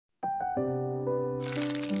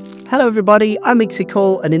Hello everybody, I'm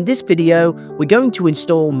Ixical, and in this video we're going to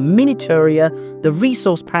install MiniaTuria, the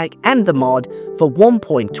resource pack and the mod for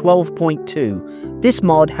 1.12.2. This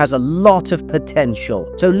mod has a lot of potential,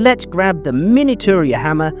 so let's grab the MiniaTuria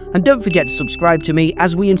hammer and don't forget to subscribe to me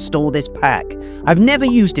as we install this pack. I've never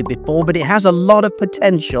used it before, but it has a lot of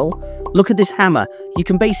potential. Look at this hammer, you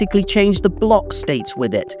can basically change the block states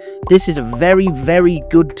with it. This is a very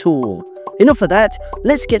good tool. Enough of that,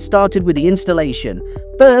 let's get started with the installation.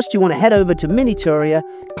 First, you want to head over to MiniaTuria,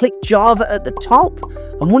 click Java at the top,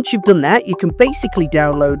 and once you've done that, you can basically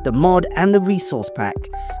download the mod and the resource pack.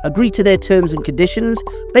 Agree to their terms and conditions.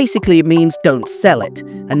 Basically, it means don't sell it,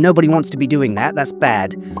 and nobody wants to be doing that, that's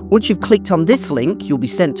bad. Once you've clicked on this link, you'll be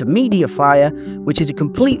sent to MediaFire, which is a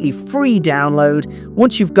completely free download.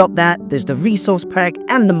 Once you've got that, there's the resource pack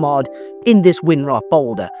and the mod in this WinRAR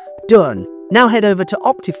folder. Done. Now head over to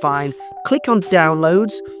OptiFine, click on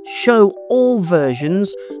Downloads, Show All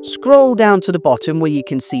Versions, scroll down to the bottom where you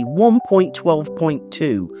can see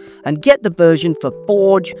 1.12.2 and get the version for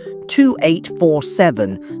Forge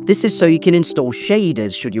 2847. This is so you can install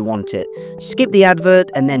shaders should you want it. Skip the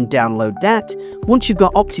advert and then download that. Once you've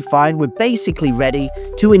got OptiFine, we're basically ready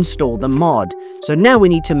to install the mod. So now we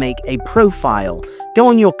need to make a profile. Go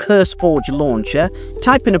on your Curseforge launcher,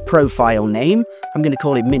 type in a profile name. I'm going to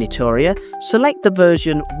call it MiniaTuria. Select the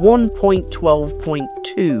version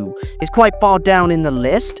 1.12.2. It's quite far down in the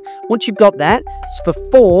list. Once you've got that, it's for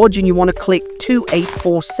Forge and you want to click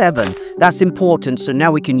 2847. That's important, so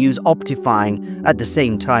now we can use OptiFine at the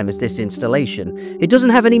same time as this installation. It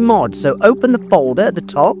doesn't have any mods, so open the folder at the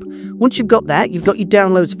top. Once you've got that, you've got your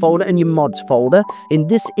downloads folder and your mods folder in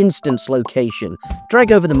this instance location.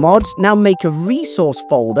 Drag over the mods, now make a resource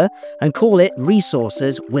folder and call it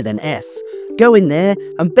resources with an S. Go in there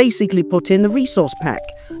and basically put in the resource pack.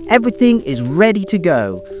 Everything is ready to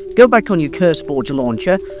go. Go back on your Curseforge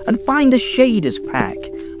launcher and find the shaders pack.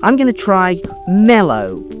 I'm going to try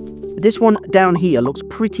Mellow. This one down here looks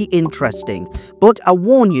pretty interesting, but I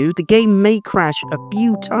warn you, the game may crash a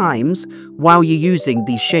few times while you're using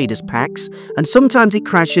these shaders packs, and sometimes it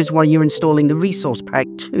crashes while you're installing the resource pack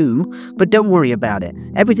too, but don't worry about it.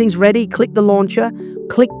 Everything's ready, click the launcher,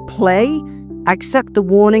 click play, accept the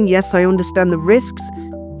warning, yes I understand the risks.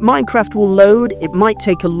 Minecraft will load. It might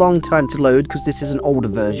take a long time to load because this is an older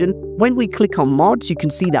version. When we click on mods, you can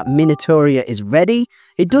see that MiniaTuria is ready.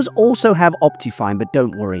 It does also have OptiFine, but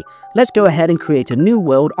don't worry. Let's go ahead and create a new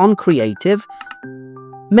world on Creative.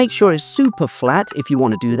 Make sure it's super flat if you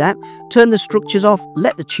want to do that. Turn the structures off,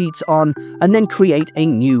 let the cheats on, and then create a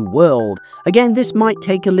new world. Again, this might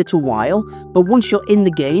take a little while, but once you're in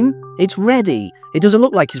the game, it's ready. It doesn't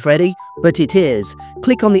look like it's ready, but it is.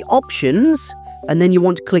 Click on the options, and then you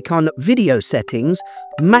want to click on video settings,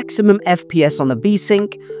 maximum FPS on the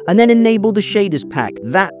VSync, and then enable the shaders pack.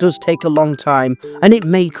 That does take a long time and it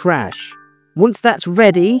may crash. Once that's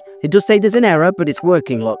ready, it does say there's an error, but it's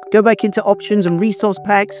working, look. Go back into options and resource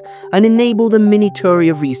packs and enable the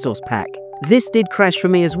MiniaTuria resource pack. This did crash for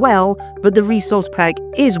me as well, but the resource pack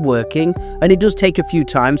is working and it does take a few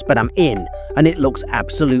times, but I'm in and it looks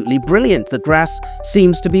absolutely brilliant. The grass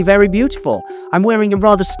seems to be very beautiful. I'm wearing a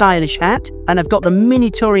rather stylish hat and I've got the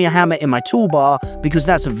MiniaTuria hammer in my toolbar because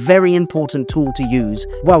that's a very important tool to use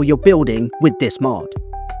while you're building with this mod.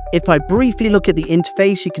 If I briefly look at the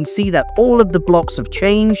interface, you can see that all of the blocks have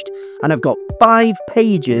changed and I've got 5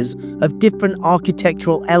 pages of different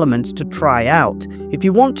architectural elements to try out. If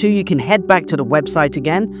you want to, you can head back to the website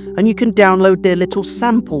again and you can download their little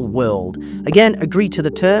sample world. Again, agree to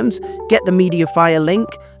the terms, get the MediaFire link,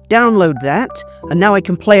 download that, and now I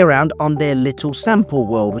can play around on their little sample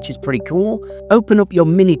world, which is pretty cool. Open up your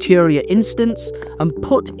MiniaTuria instance and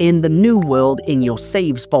put in the new world in your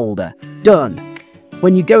saves folder. Done.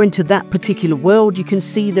 When you go into that particular world, you can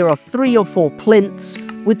see there are 3 or 4 plinths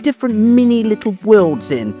with different mini little worlds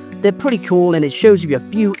in. They're pretty cool and it shows you a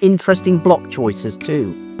few interesting block choices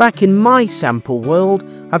too. Back in my sample world,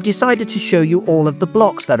 I've decided to show you all of the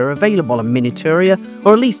blocks that are available on MiniaTuria,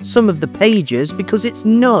 or at least some of the pages, because it's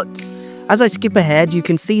nuts. As I skip ahead, you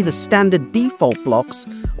can see the standard default blocks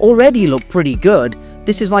already look pretty good.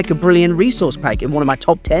 This is like a brilliant resource pack in one of my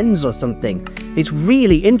top 10s or something. It's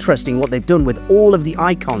really interesting what they've done with all of the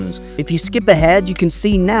icons. If you skip ahead, you can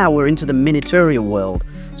see now we're into the MiniaTuria world.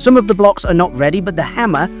 Some of the blocks are not ready, but the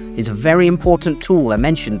hammer is a very important tool. I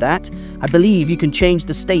mentioned that. I believe you can change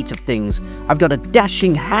the state of things. I've got a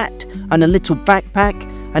dashing hat and a little backpack,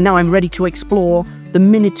 and now I'm ready to explore the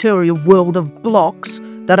MiniaTuria world of blocks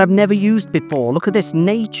that I've never used before. Look at this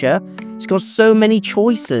nature. It's got so many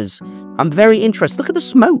choices. I'm very interested. Look at the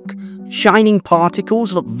smoke. Shining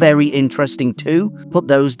particles look very interesting too. Put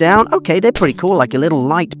those down. Okay, they're pretty cool, like a little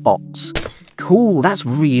light box. Cool, that's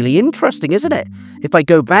really interesting, isn't it? If I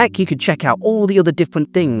go back, you could check out all the other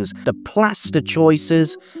different things. The plaster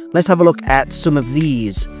choices. Let's have a look at some of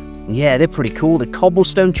these. Yeah, they're pretty cool. The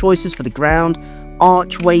cobblestone choices for the ground,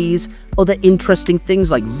 archways, other interesting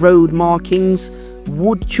things like road markings,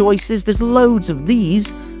 wood choices. There's loads of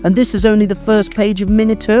these, and this is only the first page of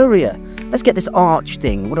MiniaTuria. Let's get this arch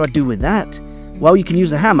thing. What do I do with that? Well, you can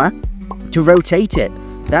use the hammer to rotate it.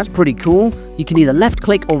 That's pretty cool. You can either left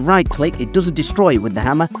click or right click. It doesn't destroy it with the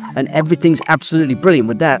hammer, and everything's absolutely brilliant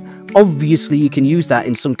with that. Obviously, you can use that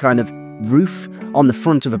in some kind of roof on the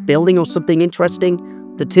front of a building or something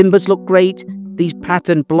interesting. The timbers look great. These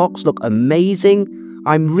patterned blocks look amazing.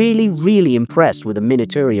 I'm really impressed with the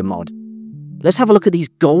MiniaTuria mod. Let's have a look at these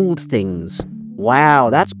gold things. Wow,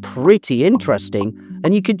 that's pretty interesting.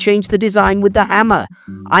 And you can change the design with the hammer.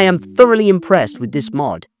 I am thoroughly impressed with this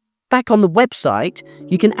mod. Back on the website,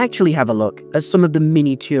 you can actually have a look at some of the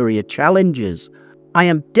MiniaTuria challenges. I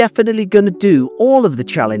am definitely going to do all of the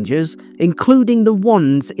challenges, including the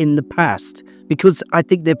ones in the past, because I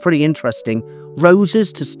think they're pretty interesting.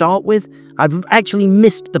 Roses to start with. I've actually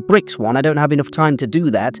missed the bricks one. I don't have enough time to do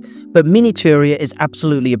that. But MiniaTuria is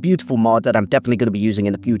absolutely a beautiful mod that I'm definitely going to be using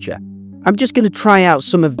in the future. I'm just going to try out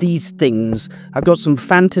some of these things. I've got some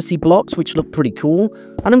fantasy blocks, which look pretty cool.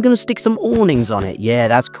 And I'm going to stick some awnings on it. Yeah,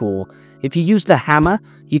 that's cool. If you use the hammer,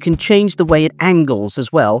 you can change the way it angles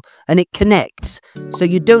as well, and it connects. So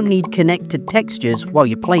you don't need connected textures while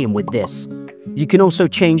you're playing with this. You can also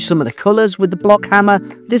change some of the colors with the block hammer.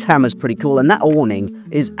 This hammer's pretty cool, and that awning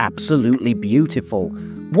is absolutely beautiful.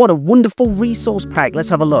 What a wonderful resource pack. Let's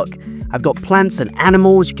have a look. I've got plants and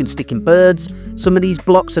animals. You can stick in birds. Some of these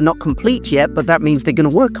blocks are not complete yet, but that means they're going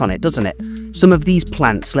to work on it, doesn't it? Some of these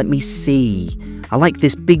plants, let me see. I like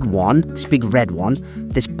this big one, this big red one,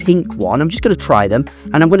 this pink one. I'm just going to try them,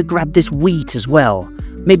 and I'm going to grab this wheat as well.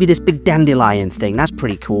 Maybe this big dandelion thing. That's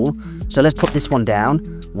pretty cool. So let's put this one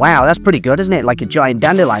down. Wow, that's pretty good, isn't it? Like a giant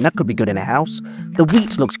dandelion. That could be good in a house. The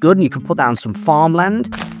wheat looks good, and you can put that on some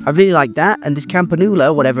farmland. I really like that. And this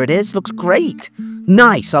campanula, whatever it is, looks great.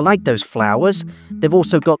 Nice, I like those flowers. They've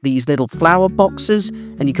also got these little flower boxes,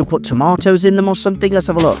 and you can put tomatoes in them or something. Let's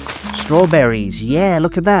have a look. Strawberries, yeah,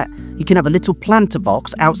 look at that. You can have a little planter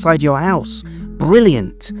box outside your house.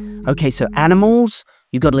 Brilliant. Okay, so animals.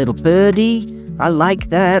 You've got a little birdie. I like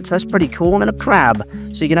that. That's pretty cool. And a crab.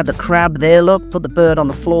 So you can have the crab there, look. Put the bird on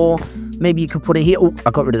the floor. Maybe you could put it here. Oh,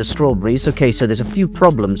 I got rid of the strawberries. Okay, so there's a few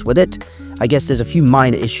problems with it. I guess there's a few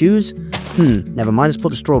minor issues. Never mind. Let's put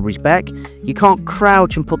the strawberries back. You can't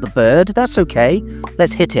crouch and put the bird. That's okay.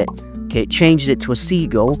 Let's hit it. Okay, it changes it to a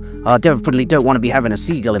seagull. I definitely don't want to be having a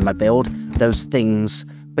seagull in my build. Those things.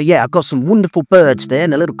 But yeah, I've got some wonderful birds there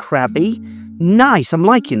and a little crabby. Nice. I'm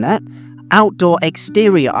liking that. Outdoor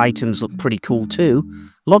exterior items look pretty cool too.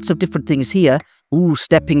 Lots of different things here. Ooh,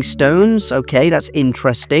 stepping stones. Okay, that's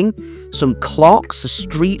interesting. Some clocks, a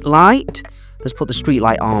street light. Let's put the street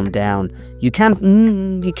light arm down. You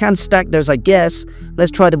can stack those, I guess.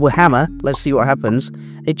 Let's try the hammer. Let's see what happens.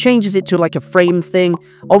 It changes it to like a frame thing.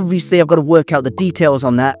 Obviously, I've got to work out the details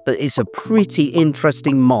on that, but it's a pretty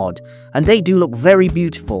interesting mod. And they do look very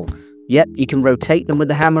beautiful. Yep, you can rotate them with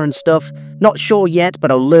the hammer and stuff. Not sure yet,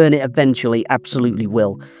 but I'll learn it eventually. Absolutely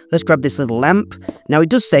will. Let's grab this little lamp. Now, it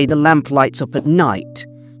does say the lamp lights up at night.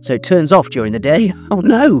 So it turns off during the day. Oh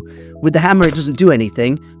no! With the hammer, it doesn't do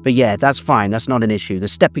anything. But yeah, that's fine. That's not an issue. The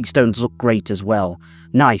stepping stones look great as well.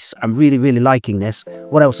 Nice. I'm really liking this.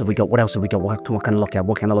 What else have we got? What else have we got? What can I look at?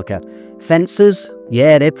 What can I look at? Fences?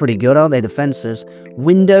 Yeah, they're pretty good, aren't they? The fences.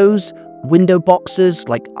 Windows? Window boxes,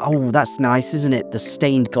 like, oh, that's nice, isn't it? The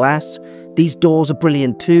stained glass. These doors are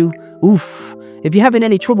brilliant too. Oof. If you're having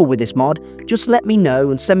any trouble with this mod, just let me know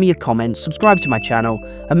and send me a comment, subscribe to my channel,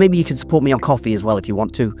 and maybe you can support me on Coffee as well if you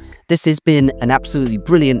want to. This has been an absolutely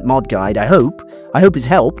brilliant mod guide, I hope. I hope it's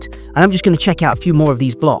helped, and I'm just going to check out a few more of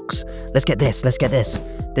these blocks. Let's get this,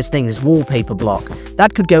 this wallpaper block.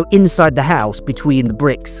 That could go inside the house between the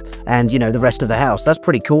bricks and, you know, the rest of the house. That's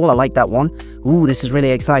pretty cool, I like that one. Ooh, this is really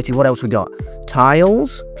exciting. What else we got?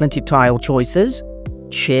 Tiles, plenty of tile choices.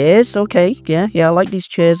 Chairs, okay, yeah, I like these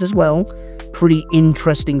chairs as well. Pretty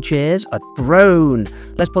interesting chairs. A throne.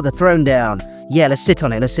 Let's put the throne down. Yeah, let's sit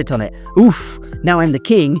on it. Oof, now I'm the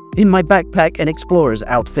king in my backpack and explorer's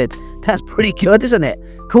outfit. That's pretty good, isn't it?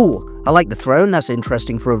 Cool. I like the throne. That's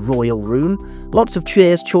interesting for a royal room. Lots of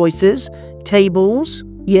chairs choices. Tables.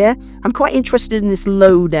 Yeah, I'm quite interested in this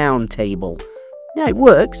low down table. Yeah, it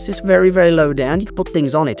works. It's very, very low down. You can put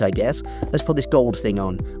things on it, I guess. Let's put this gold thing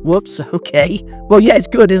on. Whoops, okay. Well, yeah, it's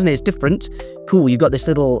good, isn't it? It's different. Cool, you've got this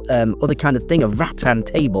little other kind of thing, a rattan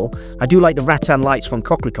table. I do like the rattan lights from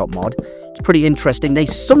Cocricot mod. It's pretty interesting. They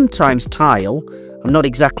sometimes tile. I'm not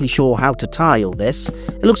exactly sure how to tile this.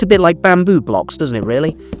 It looks a bit like bamboo blocks, doesn't it,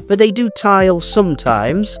 really? But they do tile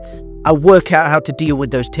sometimes. I'll work out how to deal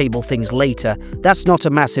with those table things later. That's not a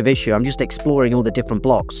massive issue. I'm just exploring all the different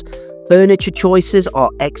blocks. Furniture choices are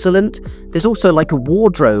excellent. There's also like a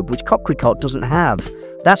wardrobe, which Cocricot doesn't have.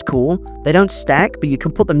 That's cool. They don't stack, but you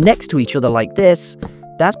can put them next to each other like this.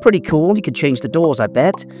 That's pretty cool. You can change the doors, I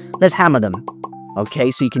bet. Let's hammer them.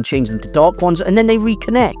 Okay, so you can change them to dark ones, and then they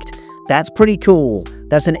reconnect. That's pretty cool.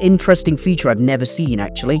 That's an interesting feature I've never seen,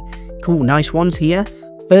 actually. Cool, nice ones here.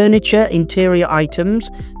 Furniture, interior items.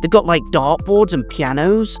 They've got like dartboards and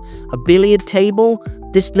pianos, a billiard table,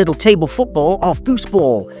 this little table football. Oh,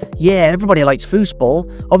 foosball. Yeah, everybody likes foosball.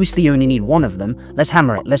 Obviously, you only need one of them. Let's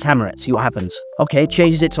hammer it, see what happens. Okay,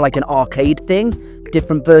 changes it to like an arcade thing.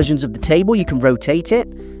 Different versions of the table, you can rotate it.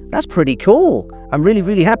 That's pretty cool. I'm really,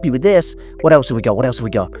 really happy with this. What else have we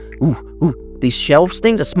got? Ooh, these shelves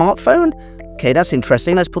things, a smartphone. Okay, that's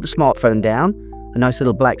interesting. Let's put the smartphone down. A nice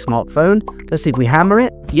little black smartphone. Let's see if we hammer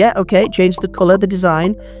it. Yeah, okay, change the color, the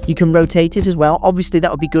design. You can rotate it as well. Obviously,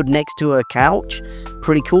 that would be good next to a couch.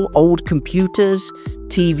 Pretty cool. Old computers,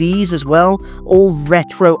 TVs as well. All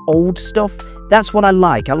retro old stuff. That's what I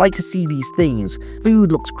like. I like to see these things.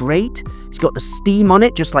 Food looks great. It's got the steam on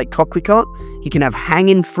it, just like Cocricot. You can have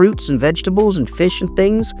hanging fruits and vegetables and fish and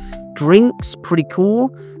things. Drinks, pretty cool.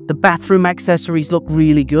 The bathroom accessories look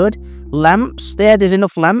really good. Lamps, there's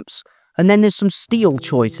enough lamps. And then there's some steel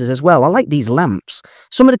choices as well. I like these lamps.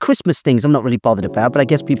 Some of the Christmas things I'm not really bothered about, but I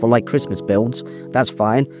guess people like Christmas builds. That's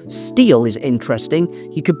fine. Steel is interesting.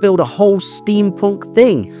 You could build a whole steampunk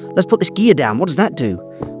thing. Let's put this gear down. What does that do?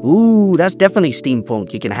 Ooh, that's definitely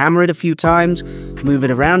steampunk. You can hammer it a few times, move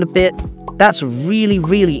it around a bit. That's a really,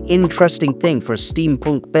 really interesting thing for a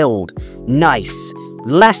steampunk build. Nice.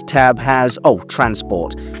 Last tab has,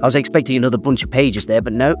 transport. I was expecting another bunch of pages there,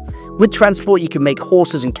 but no. With transport, you can make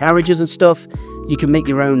horses and carriages and stuff. You can make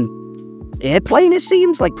your own airplane, it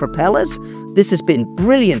seems, like propellers. This has been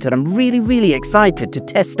brilliant, and I'm really, really excited to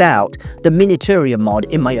test out the MiniaTuria mod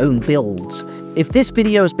in my own builds. If this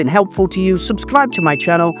video has been helpful to you, subscribe to my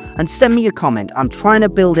channel and send me a comment. I'm trying to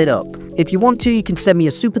build it up. If you want to, you can send me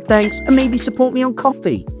a super thanks and maybe support me on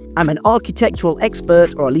Ko-fi. I'm an architectural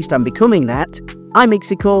expert, or at least I'm becoming that. I'm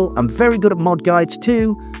Ixical, I'm very good at mod guides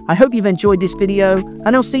too. I hope you've enjoyed this video,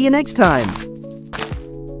 and I'll see you next time.